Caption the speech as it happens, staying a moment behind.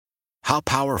How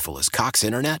powerful is Cox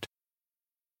Internet?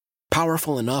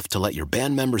 Powerful enough to let your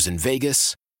band members in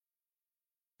Vegas,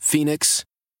 Phoenix,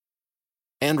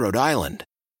 and Rhode Island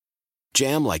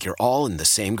jam like you're all in the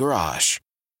same garage.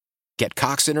 Get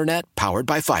Cox Internet powered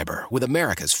by fiber with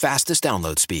America's fastest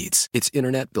download speeds. It's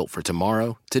internet built for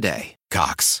tomorrow, today.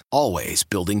 Cox, always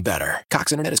building better.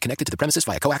 Cox Internet is connected to the premises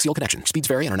via coaxial connection. Speeds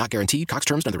vary and are not guaranteed. Cox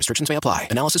terms and other restrictions may apply.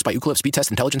 Analysis by Ookla Speed Test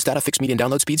Intelligence Data. Fixed median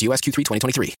download speeds. US Q3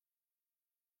 2023.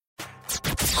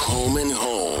 Home and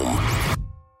home.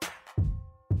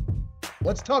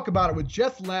 Let's talk about it with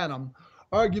Jeff Lanham,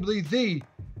 arguably the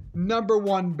number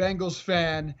one Bengals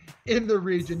fan in the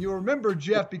region. You'll remember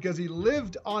Jeff because he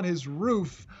lived on his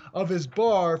roof of his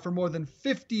bar for more than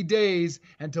 50 days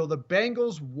until the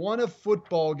Bengals won a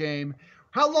football game.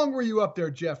 How long were you up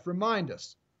there, Jeff? Remind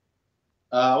us.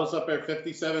 I was up there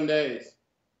 57 days.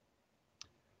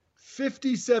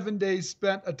 57 days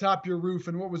spent atop your roof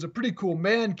in what was a pretty cool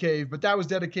man cave, but that was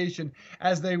dedication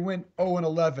as they went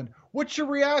 0-11. What's your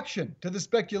reaction to the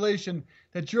speculation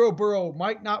that Joe Burrow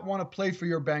might not want to play for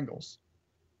your Bengals?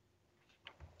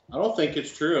 I don't think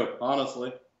it's true,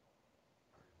 honestly.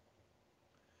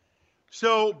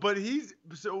 So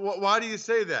why do you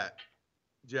say that,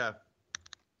 Jeff?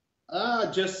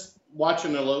 Just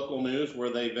watching the local news where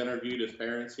they've interviewed his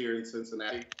parents here in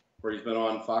Cincinnati, where he's been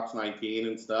on Fox 19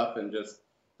 and stuff, and just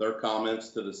their comments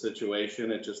to the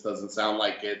situation. It just doesn't sound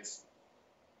like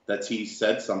that he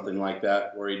said something like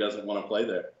that where he doesn't want to play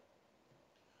there.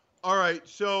 All right.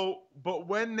 So, but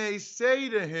when they say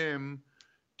to him,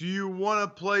 do you want to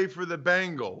play for the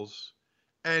Bengals?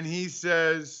 And he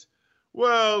says,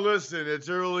 well, listen, it's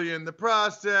early in the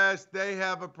process. They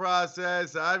have a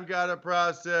process. I've got a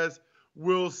process.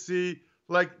 We'll see.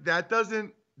 Like that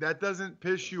doesn't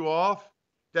piss you off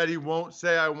that he won't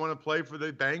say, I want to play for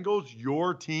the Bengals,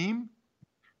 your team?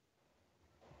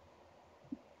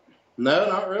 No,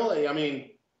 not really. I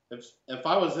mean, if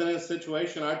I was in his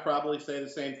situation, I'd probably say the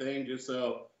same thing just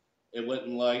so it wouldn't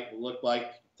look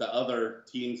like to other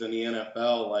teams in the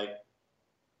NFL, like,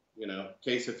 in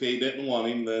case if he didn't want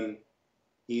him, then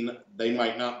they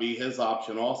might not be his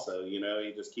option also.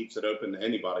 He just keeps it open to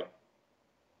anybody.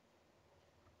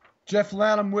 Jeff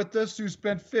Lanham with us, who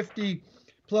spent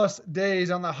 50-plus days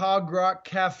on the Hog Rock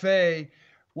Cafe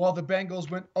while the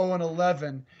Bengals went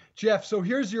 0-11. Jeff, so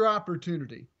here's your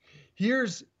opportunity.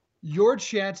 Here's your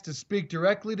chance to speak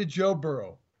directly to Joe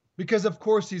Burrow, because of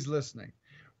course he's listening.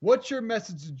 What's your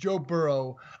message to Joe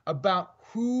Burrow about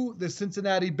who the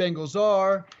Cincinnati Bengals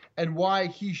are and why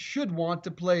he should want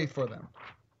to play for them?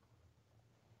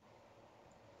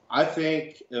 I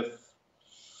think if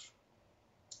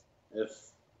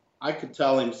I could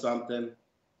tell him something,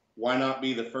 why not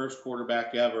be the first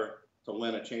quarterback ever to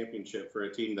win a championship for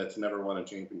a team that's never won a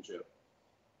championship?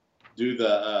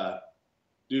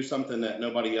 Do something that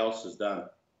nobody else has done.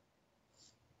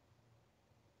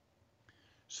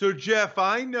 So, Jeff,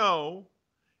 I know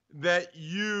that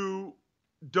you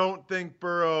don't think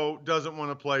Burrow doesn't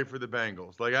want to play for the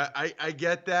Bengals. Like, I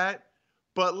get that.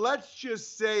 But let's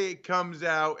just say it comes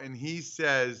out and he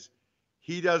says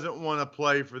he doesn't want to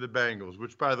play for the Bengals,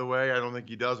 which, by the way, I don't think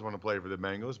he does want to play for the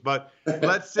Bengals. But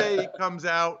let's say it comes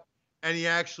out and he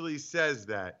actually says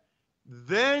that.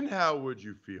 Then how would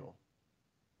you feel?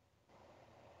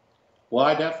 Well,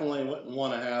 I definitely wouldn't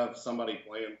want to have somebody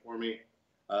playing for me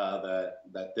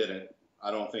that didn't.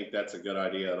 I don't think that's a good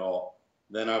idea at all.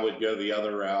 Then I would go the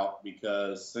other route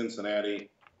because Cincinnati,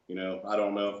 I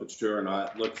don't know if it's true or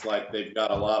not. It looks like they've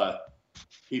got a lot of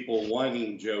people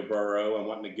wanting Joe Burrow and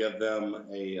wanting to give them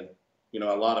a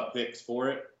lot of picks for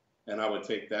it. And I would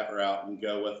take that route and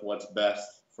go with what's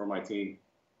best for my team.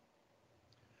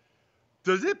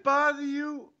 Does it bother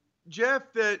you,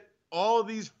 Jeff, that all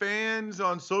these fans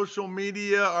on social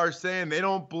media are saying they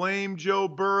don't blame Joe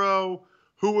Burrow?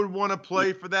 Who would want to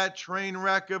play for that train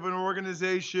wreck of an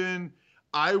organization?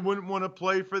 I wouldn't want to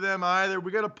play for them either.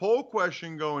 We got a poll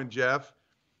question going, Jeff,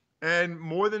 and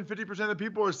more than 50% of the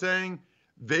people are saying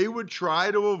they would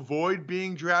try to avoid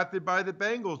being drafted by the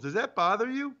Bengals. Does that bother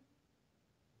you?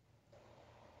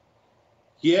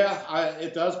 Yeah,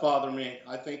 it does bother me.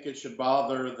 I think it should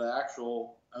bother the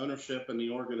actual ownership and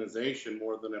the organization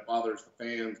more than it bothers the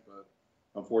fans, but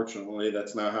unfortunately,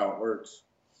 that's not how it works.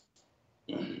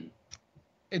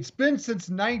 It's been since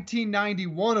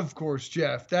 1991, of course,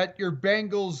 Jeff, that your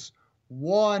Bengals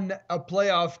won a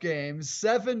playoff game,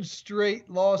 7 straight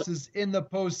losses in the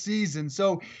postseason.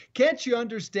 So can't you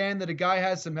understand that a guy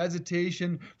has some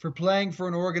hesitation for playing for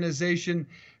an organization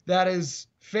that is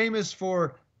famous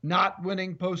for not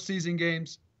winning postseason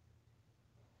games?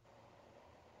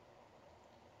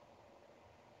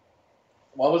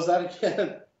 What was that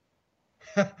again?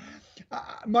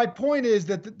 My point is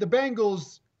that the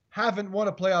Bengals haven't won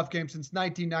a playoff game since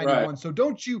 1991. Right. So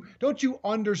don't you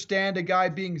understand a guy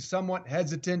being somewhat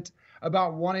hesitant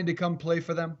about wanting to come play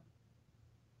for them?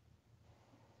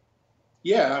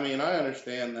 Yeah, I mean, I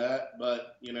understand that,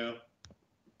 but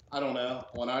I don't know.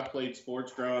 When I played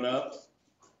sports growing up,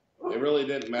 it really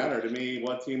didn't matter to me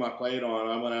what team I played on.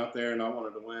 I went out there and I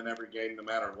wanted to win every game, no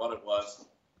matter what it was.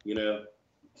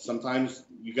 Sometimes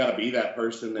you got to be that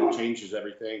person that changes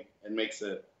everything and makes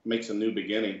a new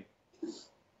beginning.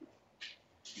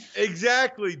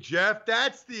 Exactly, Jeff.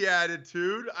 That's the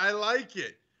attitude. I like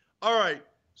it. All right.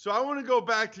 So I want to go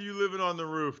back to you living on the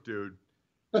roof, dude.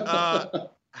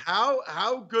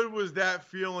 How good was that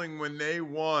feeling when they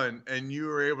won and you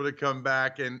were able to come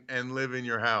back and live in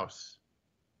your house?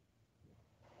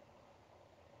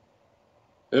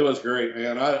 It was great,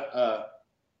 man.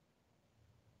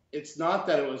 It's not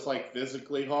that it was like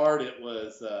physically hard. It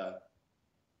was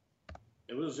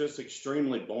just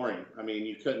extremely boring. I mean,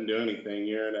 you couldn't do anything.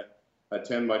 You're in a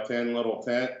 10 by 10 little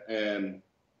tent, and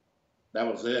that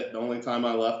was it. The only time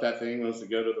I left that thing was to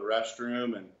go to the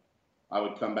restroom, and I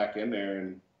would come back in there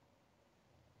and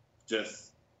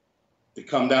just to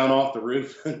come down off the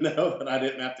roof and know that I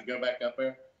didn't have to go back up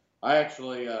there. I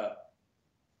actually, I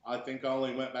think I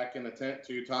only went back in the tent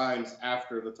 2 times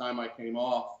after the time I came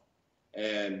off,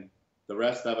 and the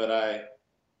rest of it I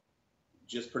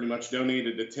just pretty much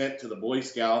donated the tent to the Boy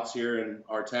Scouts here in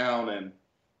our town, and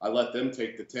I let them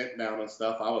take the tent down and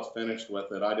stuff. I was finished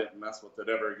with it. I didn't mess with it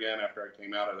ever again after I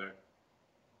came out of there.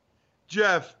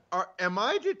 Jeff, am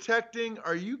I detecting,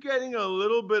 are you getting a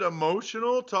little bit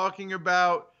emotional talking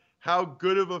about how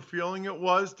good of a feeling it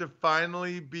was to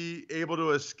finally be able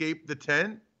to escape the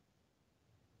tent?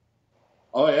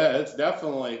 Oh yeah, it's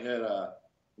definitely hit. I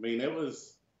mean, it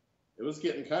was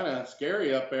getting kind of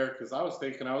scary up there because I was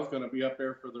thinking I was going to be up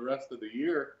there for the rest of the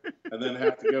year and then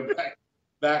have to go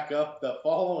back up the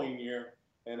following year.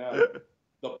 And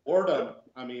the boredom,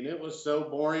 I mean, it was so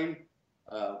boring.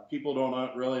 People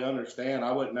don't really understand.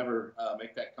 I would never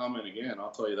make that comment again.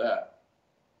 I'll tell you that.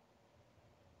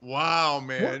 Wow,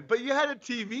 man. But you had a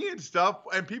TV and stuff,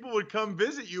 and people would come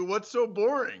visit you. What's so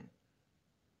boring?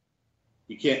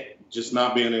 You can't just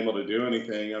not being able to do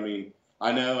anything. I mean,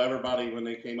 I know everybody when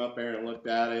they came up there and looked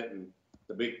at it, and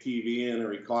the big TV and a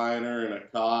recliner and a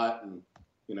cot and,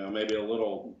 maybe a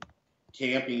little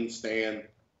camping stand.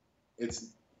 It's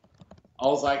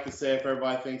all I can say. If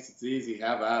everybody thinks it's easy,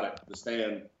 have at it. To stay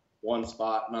in one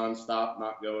spot nonstop,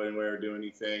 not go anywhere, do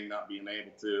anything, not being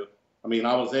able to. I mean,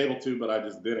 I was able to, but I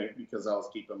just didn't because I was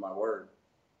keeping my word.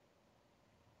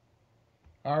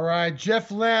 All right,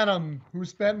 Jeff Lanham, who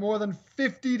spent more than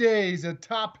 50 days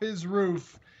atop his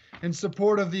roof in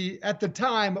support of the, at the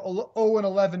time,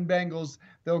 0-11 Bengals.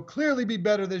 They'll clearly be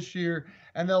better this year,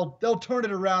 and they'll turn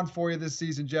it around for you this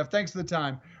season, Jeff. Thanks for the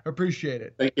time. Appreciate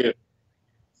it. Thank you.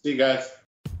 See you guys.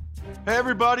 Hey,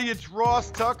 everybody, it's Ross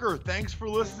Tucker. Thanks for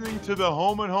listening to the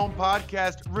Home and Home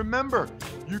podcast. Remember,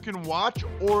 you can watch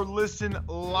or listen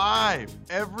live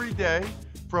every day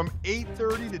from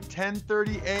 8:30 to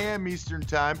 10:30 a.m. Eastern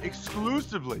Time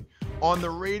exclusively on the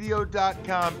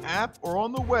radio.com app or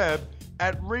on the web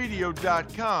at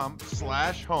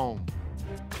radio.com/home.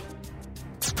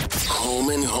 Home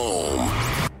and Home.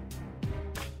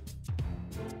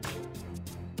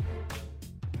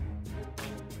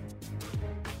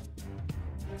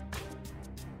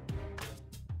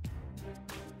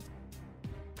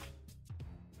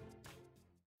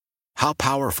 How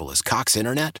powerful is Cox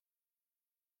Internet?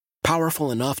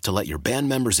 Powerful enough to let your band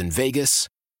members in Vegas,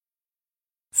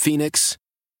 Phoenix,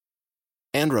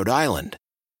 and Rhode Island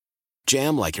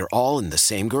jam like you're all in the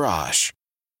same garage.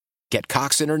 Get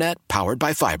Cox Internet powered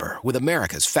by fiber with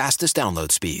America's fastest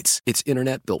download speeds. It's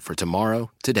internet built for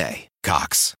tomorrow, today.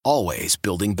 Cox, always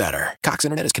building better. Cox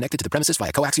Internet is connected to the premises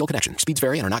via coaxial connection. Speeds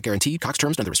vary and are not guaranteed. Cox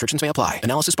terms and other restrictions may apply.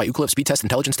 Analysis by Ookla Speed Test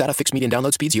Intelligence Data. Fixed median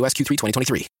download speeds. US Q3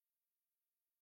 2023.